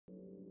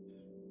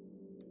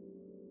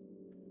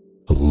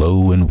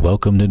Hello and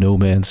welcome to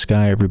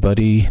NoMansSky,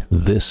 everybody.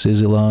 This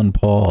is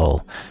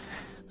ElanPaul.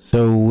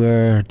 So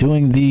we're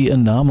doing the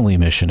Anomaly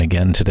mission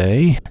again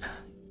today,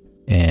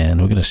 and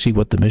we're going to see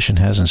what the mission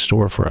has in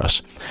store for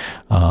us.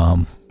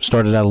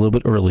 Started out a little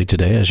bit early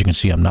today. As you can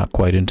see, I'm not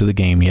quite into the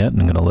game yet, and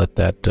I'm going to let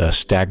that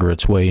stagger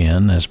its way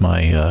in as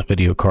my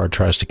video card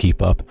tries to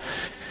keep up.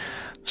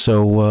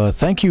 So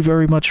thank you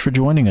very much for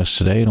joining us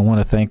today, and I want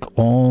to thank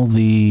all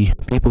the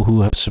people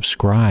who have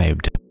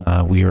subscribed.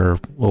 We are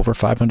over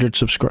 500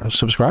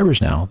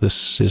 subscribers now.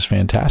 This is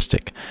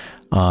fantastic.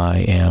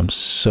 I am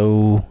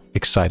so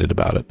excited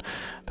about it.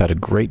 I've had a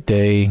great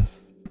day,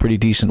 pretty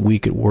decent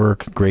week at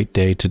work, great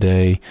day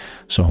today,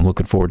 so I'm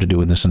looking forward to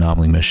doing this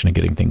Anomaly mission and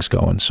getting things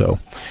going. So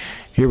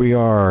here we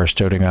are,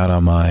 starting out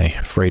on my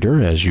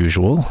freighter as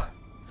usual.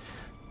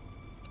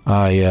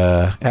 I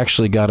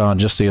actually got on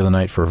just the other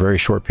night for a very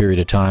short period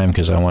of time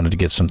because I wanted to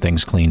get some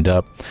things cleaned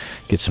up,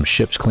 get some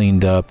ships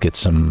cleaned up, get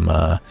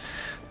some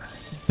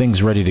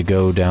things ready to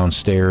go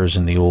downstairs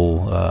in the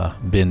old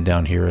bin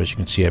down here. As you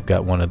can see, I've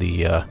got one of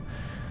the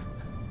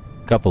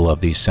couple of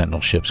these Sentinel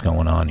ships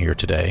going on here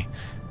today.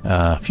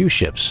 A few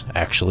ships,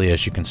 actually,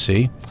 as you can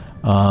see.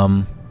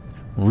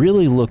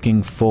 Really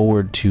looking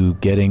forward to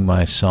getting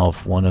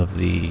myself one of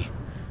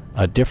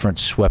a different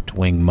swept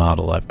wing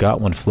model. I've got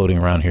one floating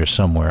around here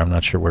somewhere. I'm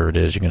not sure where it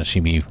is. You're going to see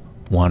me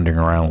wandering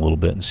around a little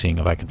bit and seeing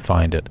if I can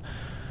find it.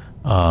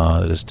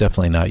 It is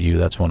definitely not you.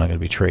 That's one I'm going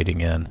to be trading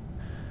in.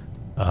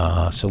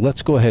 So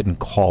let's go ahead and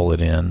call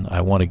it in.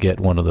 I want to get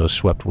one of those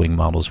swept wing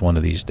models one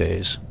of these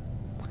days.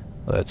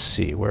 Let's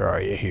see, where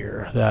are you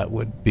here? That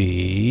would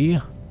be...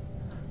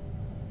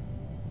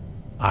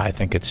 I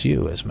think it's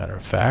you, as a matter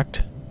of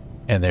fact.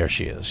 And there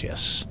she is,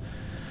 yes.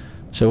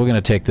 So we're going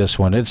to take this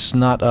one. It's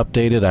not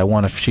updated. I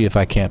want to see if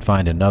I can't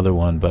find another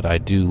one, but I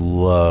do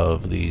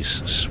love these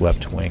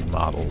swept wing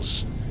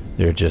models.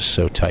 They're just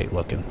so tight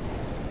looking.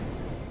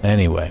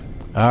 Anyway,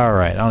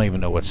 alright, I don't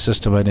even know what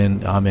system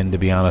I'm in, to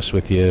be honest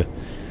with you.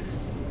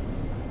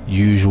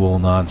 Usual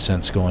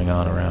nonsense going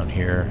on around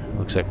here.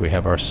 Looks like we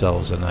have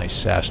ourselves a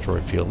nice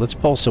asteroid field. Let's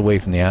pulse away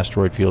from the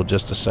asteroid field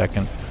just a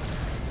second.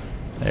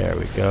 There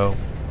we go.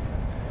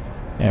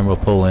 And we'll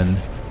pull in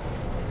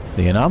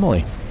the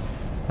Anomaly.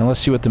 And let's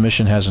see what the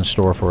mission has in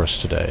store for us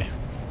today.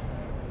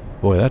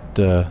 Boy, that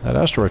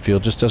asteroid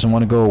field just doesn't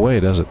want to go away,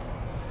 does it?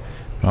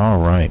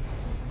 Alright.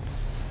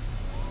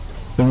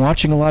 Been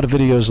watching a lot of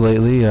videos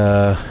lately,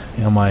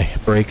 you know, my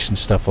breaks and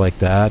stuff like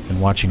that. Been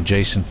watching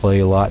Jason play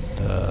a lot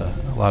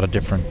of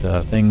different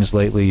things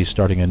lately. He's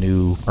starting a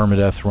new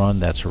permadeath run.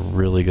 That's a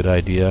really good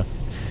idea.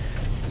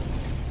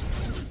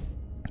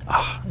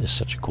 Ah, it's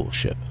such a cool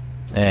ship.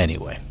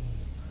 Anyway,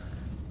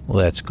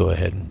 let's go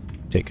ahead and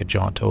take a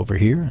jaunt over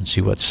here and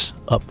see what's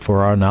up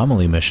for our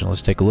Anomaly mission.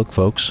 Let's take a look,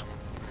 folks.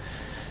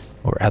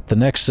 We're at the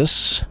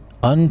Nexus.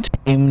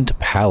 Untamed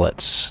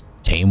pallets.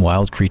 Tame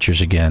wild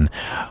creatures again.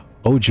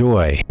 Oh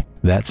joy,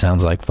 that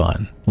sounds like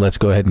fun. Let's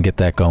go ahead and get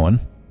that going.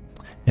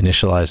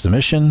 Initialize the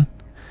mission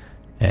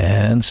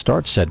and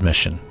start said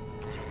mission.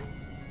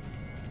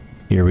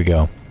 Here we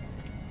go.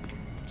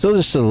 So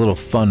just a little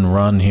fun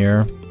run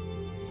here.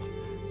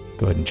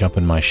 Go ahead and jump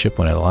in my ship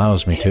when it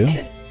allows me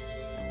to.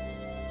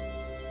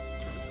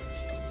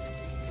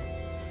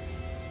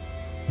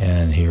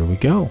 And here we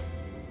go.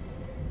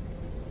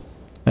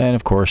 And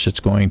of course it's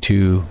going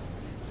to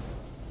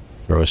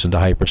throw us into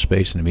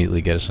hyperspace and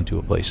immediately get us into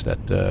a place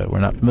that we're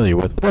not familiar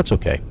with, but that's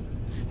okay.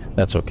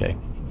 That's okay.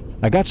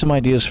 I got some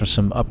ideas for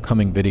some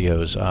upcoming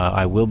videos.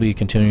 I will be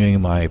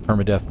continuing my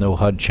Permadeath No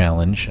HUD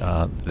challenge.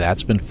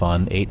 That's been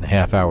fun,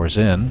 8.5 hours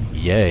in.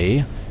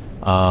 Yay.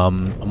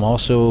 I'm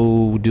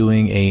also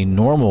doing a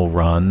normal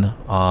run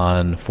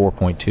on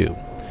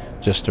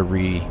 4.2, just to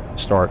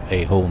restart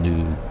a whole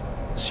new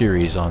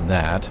series on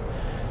that.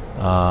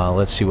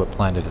 Let's see what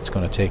planet it's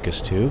going to take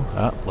us to.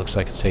 Looks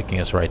like it's taking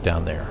us right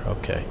down there.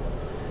 Okay.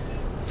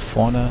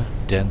 Fauna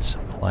dense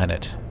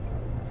planet.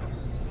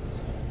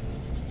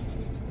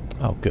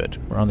 Oh good,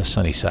 we're on the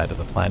sunny side of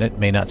the planet.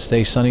 May not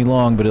stay sunny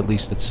long, but at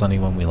least it's sunny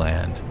when we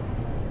land.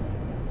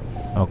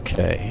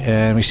 Okay,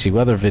 and we see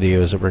other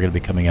videos that we're going to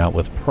be coming out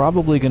with.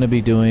 Probably going to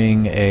be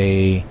doing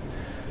a...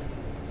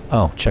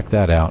 Oh, check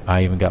that out.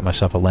 I even got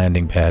myself a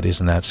landing pad.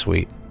 Isn't that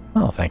sweet?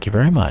 Oh, thank you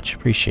very much.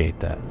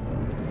 Appreciate that.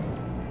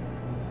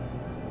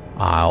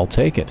 I'll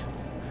take it.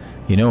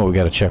 You know what we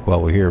got to check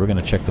while we're here? We're going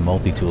to check the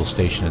multi-tool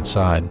station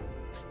inside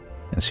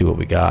and see what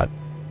we got.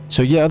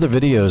 So yeah, other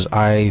videos.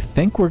 I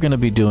think we're going to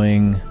be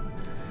doing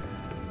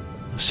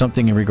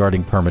something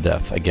regarding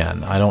permadeath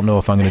again. I don't know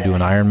if I'm going to do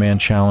an Iron Man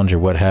challenge or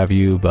what have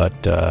you,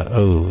 but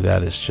oh,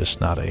 that is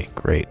just not a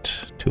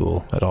great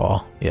tool at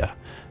all. Yeah,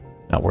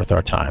 not worth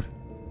our time.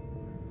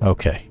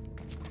 Okay.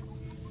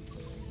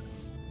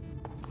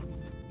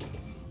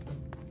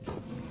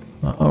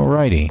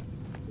 Alrighty.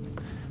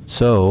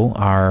 So,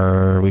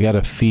 we got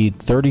to feed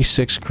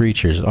 36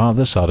 creatures. Oh,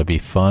 this ought to be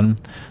fun.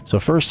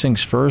 So first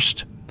things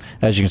first,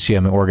 as you can see,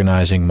 I'm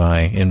organizing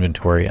my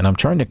inventory, and I'm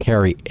trying to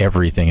carry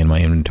everything in my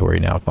inventory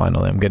now,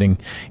 finally. I'm getting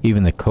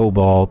even the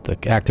cobalt, the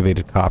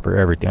activated copper,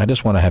 everything. I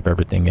just want to have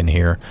everything in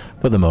here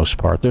for the most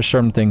part. There's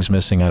certain things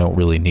missing I don't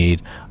really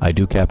need. I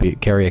do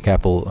carry a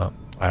couple...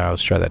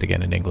 let's try that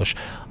again in English.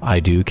 I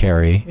do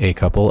carry a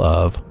couple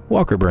of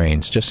walker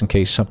brains, just in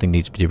case something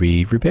needs to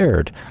be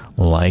repaired.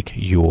 Like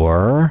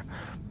your...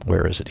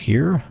 Where is it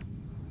here?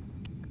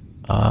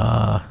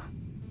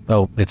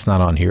 Oh, it's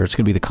not on here. It's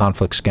going to be the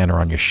conflict scanner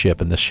on your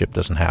ship, and this ship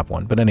doesn't have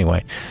one. But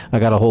anyway, I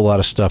got a whole lot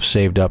of stuff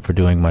saved up for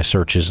doing my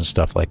searches and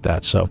stuff like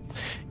that. So,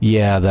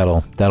 yeah,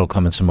 that'll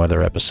come in some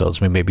other episodes.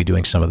 We may be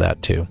doing some of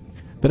that too.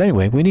 But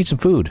anyway, we need some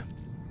food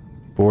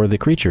for the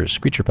creature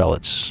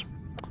pellets.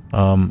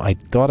 I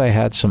thought I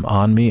had some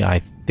on me. I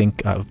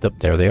think...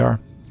 there they are.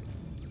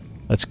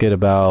 Let's get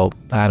about...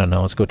 I don't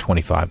know. Let's go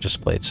 25. Just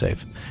to play it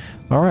safe.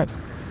 All right.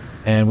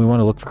 And we want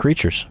to look for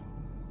creatures.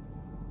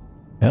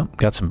 Yep,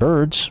 got some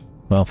birds.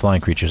 Well, flying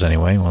creatures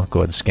anyway. We'll go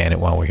ahead and scan it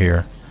while we're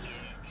here.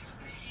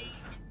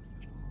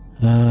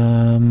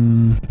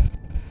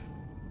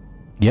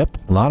 Yep,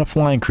 a lot of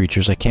flying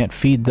creatures. I can't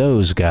feed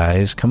those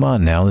guys. Come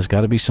on now. There's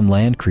got to be some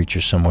land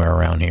creatures somewhere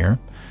around here.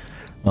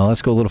 Well,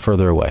 let's go a little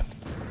further away.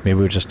 Maybe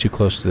we're just too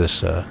close to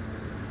this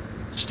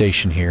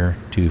station here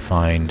to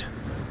find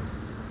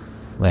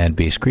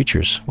land-based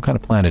creatures. What kind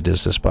of planet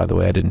is this, by the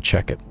way? I didn't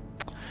check it.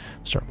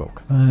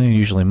 Starboak.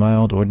 Usually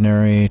mild,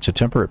 ordinary. It's a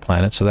temperate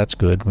planet, so that's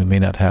good. We may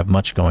not have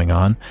much going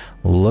on.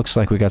 Looks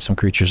like we got some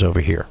creatures over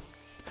here.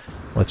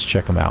 Let's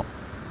check them out.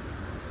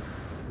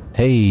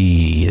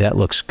 Hey, that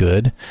looks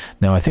good.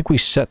 Now, I think we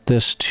set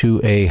this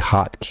to a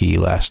hotkey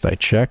last I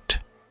checked.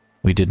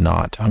 We did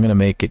not. I'm going to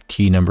make it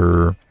key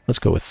number... Let's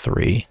go with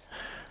 3.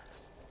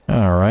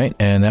 Alright,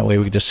 and that way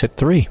we can just hit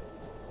 3.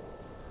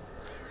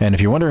 And if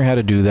you're wondering how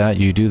to do that,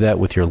 you do that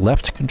with your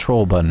left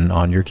control button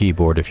on your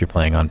keyboard if you're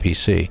playing on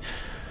PC.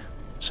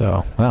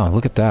 So, wow,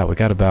 look at that. We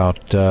got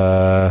about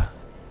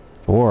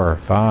 4,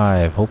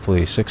 5,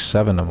 hopefully 6,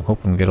 7. I'm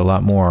hoping we get a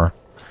lot more.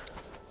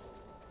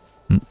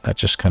 That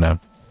just kind of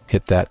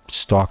hit that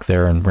stalk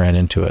there and ran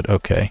into it.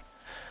 Okay.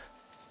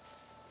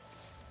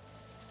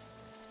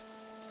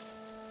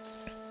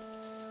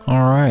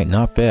 Alright,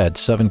 not bad.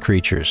 7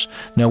 creatures.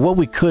 Now, what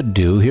we could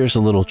do, here's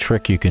a little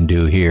trick you can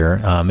do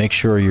here. Make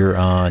sure you're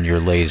on your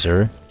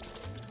laser.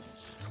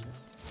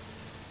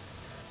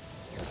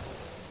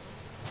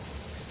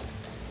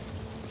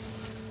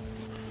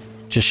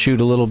 Just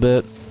shoot a little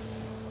bit,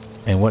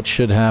 and what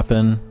should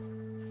happen...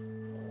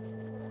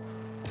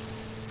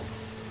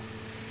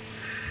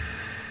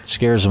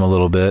 scares them a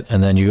little bit,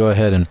 and then you go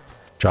ahead and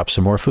drop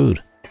some more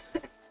food.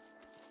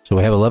 So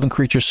we have 11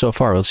 creatures so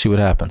far. Let's see what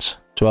happens.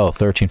 12,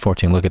 13,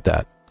 14, look at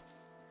that.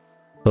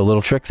 A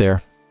little trick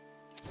there.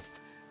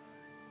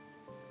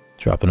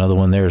 Drop another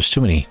one there. There's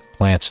too many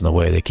plants in the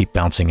way. They keep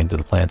bouncing into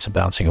the plants and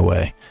bouncing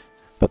away.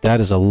 But that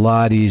is a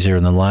lot easier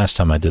than the last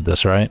time I did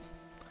this, right?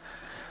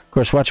 Of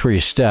course, watch where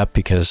you step,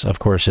 because, of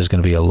course, there's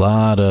going to be a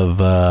lot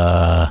of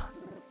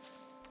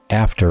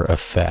after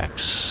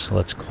effects,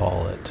 let's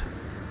call it.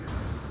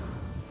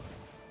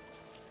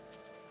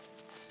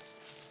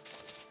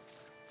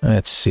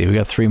 Let's see, we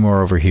got 3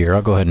 more over here.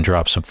 I'll go ahead and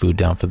drop some food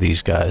down for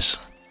these guys.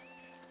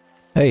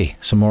 Hey,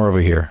 some more over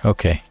here.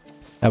 Okay.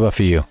 How about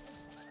for you?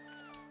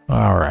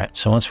 Alright,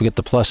 so once we get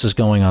the pluses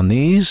going on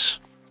these...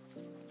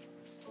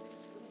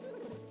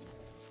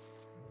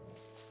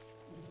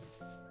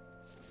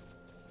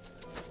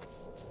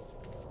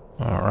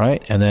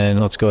 Alright, and then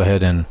let's go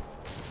ahead and...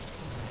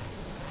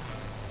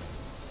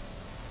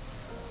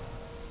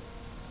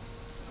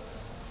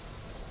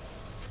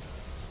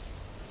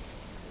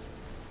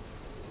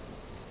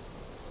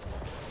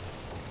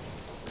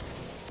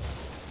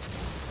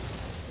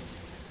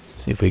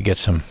 see if we get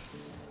some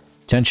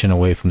tension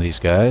away from these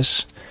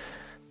guys.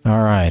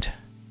 Alright.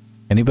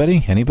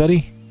 Anybody?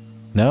 Anybody?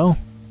 No?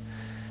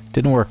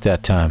 Didn't work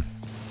that time.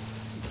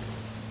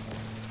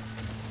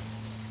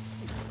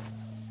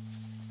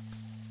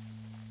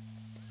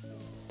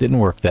 Didn't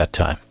work that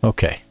time.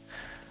 Okay.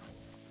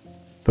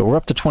 But we're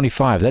up to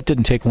 25. That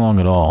didn't take long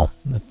at all.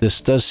 This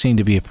does seem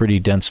to be a pretty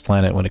dense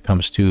planet when it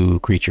comes to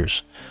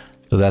creatures.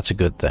 So that's a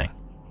good thing.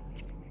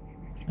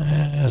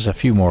 There's a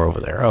few more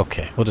over there.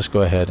 Okay, we'll just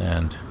go ahead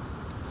and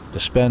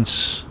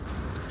dispense.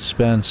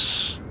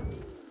 Dispense.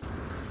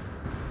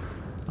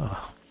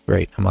 Oh,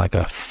 great. I'm like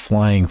a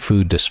flying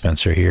food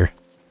dispenser here.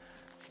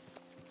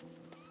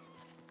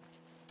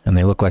 And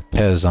they look like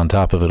Pez on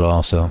top of it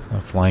all, so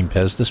a flying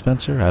Pez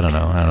dispenser? I don't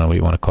know. I don't know what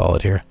you want to call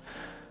it here.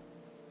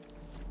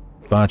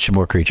 Bunch of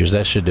more creatures.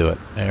 That should do it.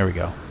 There we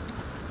go.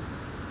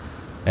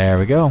 There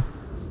we go.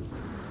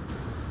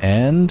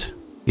 And,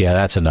 yeah,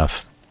 that's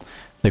enough. I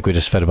think we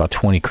just fed about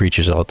 20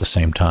 creatures all at the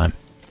same time.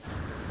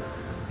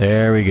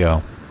 There we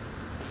go.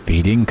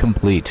 Feeding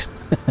complete.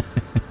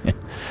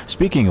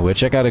 Speaking of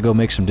which, I gotta go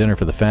make some dinner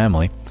for the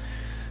family.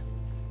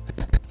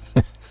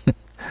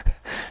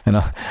 And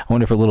I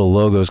wonder if a little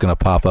logo is going to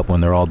pop up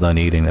when they're all done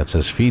eating that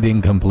says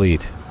feeding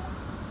complete.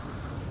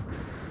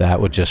 That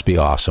would just be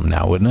awesome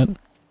now, wouldn't it?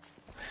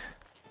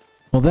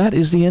 Well, that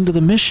is the end of the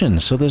mission,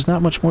 so there's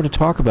not much more to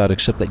talk about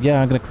except that, yeah,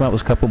 I'm going to come out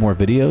with a couple more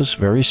videos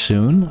very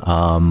soon.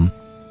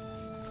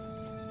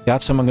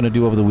 Got some I'm going to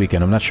do over the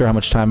weekend. I'm not sure how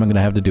much time I'm going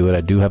to have to do it.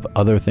 I do have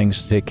other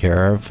things to take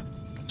care of.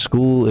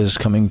 School is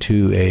coming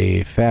to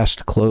a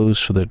fast close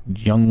for the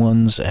young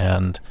ones,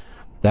 and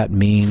that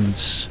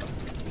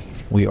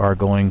means we are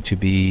going to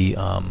be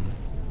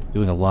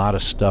doing a lot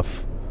of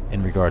stuff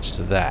in regards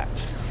to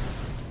that.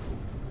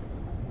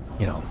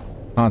 You know,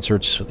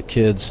 concerts for the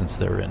kids since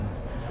they're in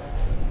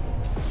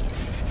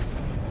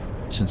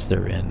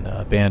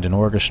band and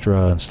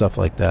orchestra and stuff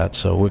like that.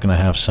 So we're going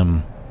to have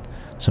some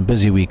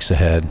busy weeks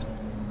ahead,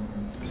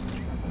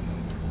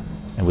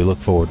 and we look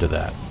forward to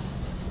that.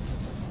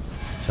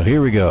 So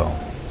here we go,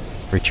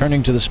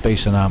 returning to the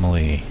space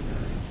anomaly.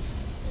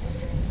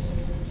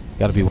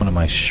 Got to be one of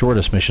my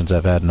shortest missions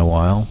I've had in a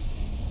while.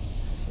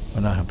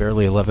 We're now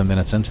barely 11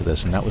 minutes into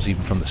this, and that was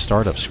even from the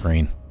startup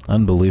screen.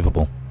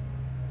 Unbelievable.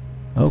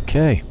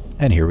 Okay,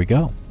 and here we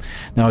go.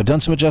 Now, I've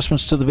done some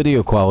adjustments to the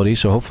video quality,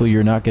 so hopefully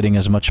you're not getting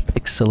as much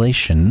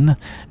pixelation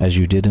as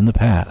you did in the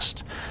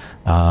past.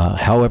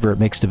 However, it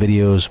makes the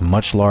videos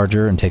much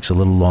larger and takes a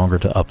little longer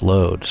to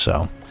upload.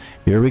 So,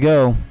 here we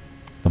go.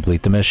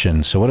 Complete the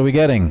mission. So what are we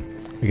getting?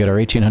 We got our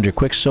 1800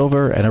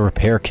 Quicksilver and a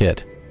repair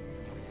kit.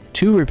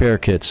 2 repair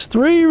kits.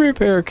 3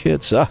 repair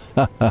kits. Okay,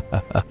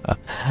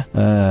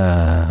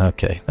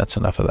 that's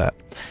enough of that.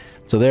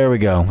 So there we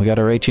go. We got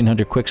our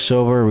 1800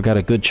 Quicksilver. We got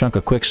a good chunk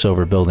of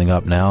Quicksilver building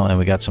up now, and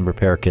we got some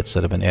repair kits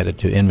that have been added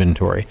to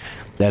inventory.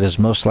 That has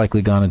most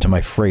likely gone into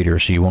my freighter,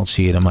 so you won't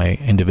see it in my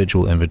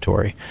individual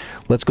inventory.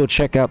 Let's go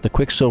check out the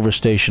Quicksilver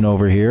station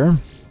over here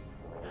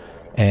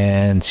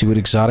and see what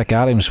exotic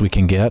items we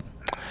can get.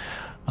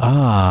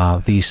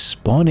 Ah, the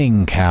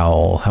spawning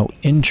cowl. How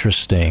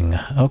interesting.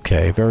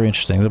 Okay, very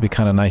interesting. That'll be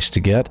kind of nice to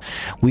get.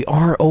 We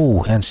are,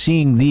 oh, and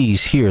seeing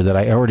these here that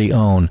I already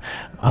own,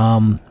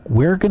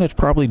 we're going to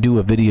probably do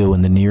a video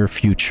in the near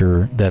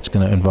future that's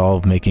going to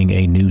involve making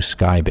a new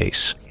sky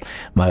base.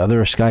 My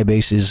other sky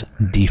base is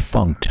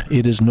defunct.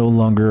 It is no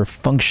longer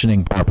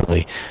functioning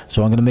properly,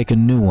 so I'm going to make a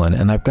new one,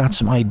 and I've got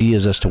some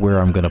ideas as to where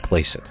I'm going to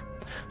place it.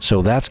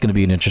 So that's going to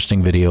be an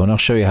interesting video, and I'll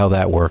show you how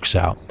that works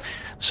out.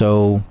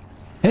 So,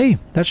 hey,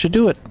 that should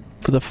do it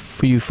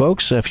for you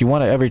folks. If you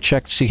want to ever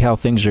check to see how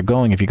things are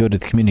going, if you go to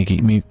the community,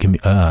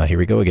 here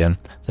we go again.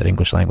 Is that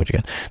English language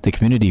again? The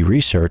community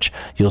research,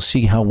 you'll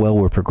see how well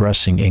we're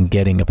progressing in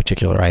getting a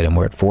particular item.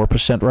 We're at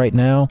 4% right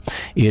now.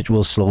 It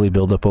will slowly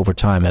build up over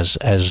time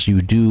as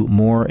you do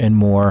more and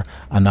more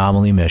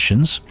anomaly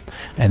missions,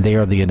 and they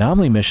are the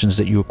anomaly missions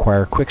that you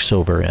acquire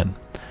Quicksilver in.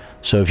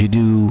 So if you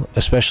do,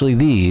 especially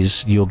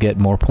these, you'll get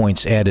more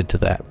points added to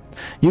that.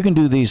 You can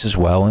do these as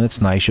well, and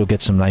it's nice. You'll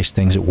get some nice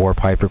things at Warp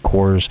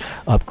Hypercores,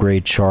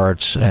 upgrade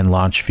charts, and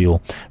launch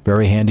fuel.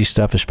 Very handy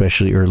stuff,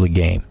 especially early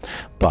game.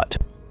 But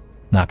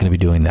not going to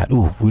be doing that.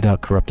 Ooh, root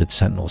out corrupted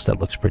sentinels. That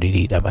looks pretty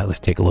neat. I might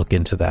take a look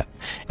into that.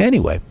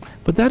 Anyway,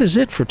 but that is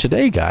it for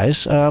today,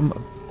 guys.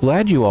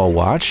 Glad you all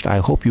watched. I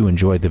hope you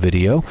enjoyed the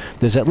video.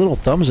 There's that little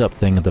thumbs up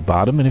thing at the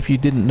bottom, and if you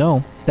didn't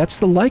know, that's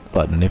the like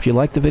button. If you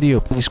like the video,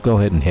 please go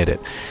ahead and hit it.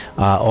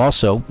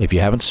 Also, if you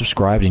haven't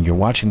subscribed and you're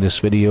watching this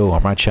video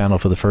on my channel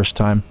for the first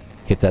time,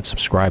 hit that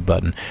subscribe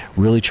button.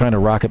 Really trying to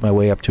rocket my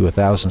way up to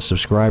 1,000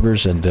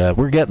 subscribers, and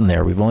we're getting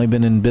there. We've only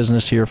been in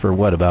business here for,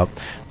 what, about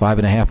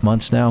 5.5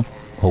 months now?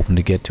 Hoping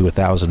to get to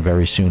 1,000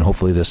 very soon,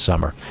 hopefully this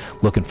summer.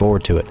 Looking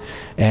forward to it.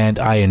 And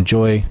I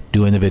enjoy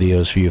doing the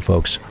videos for you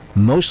folks.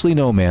 Mostly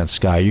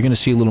NoMansSky. You're going to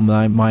see a little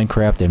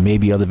Minecraft and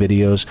maybe other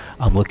videos.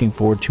 I'm looking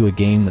forward to a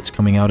game that's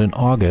coming out in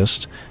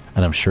August,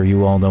 and I'm sure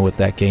you all know what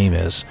that game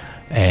is.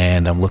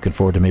 And I'm looking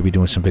forward to maybe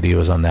doing some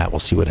videos on that. We'll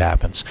see what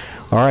happens.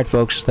 All right,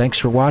 folks, thanks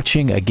for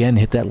watching. Again,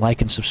 hit that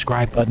like and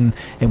subscribe button,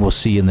 and we'll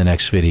see you in the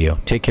next video.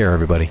 Take care,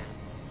 everybody.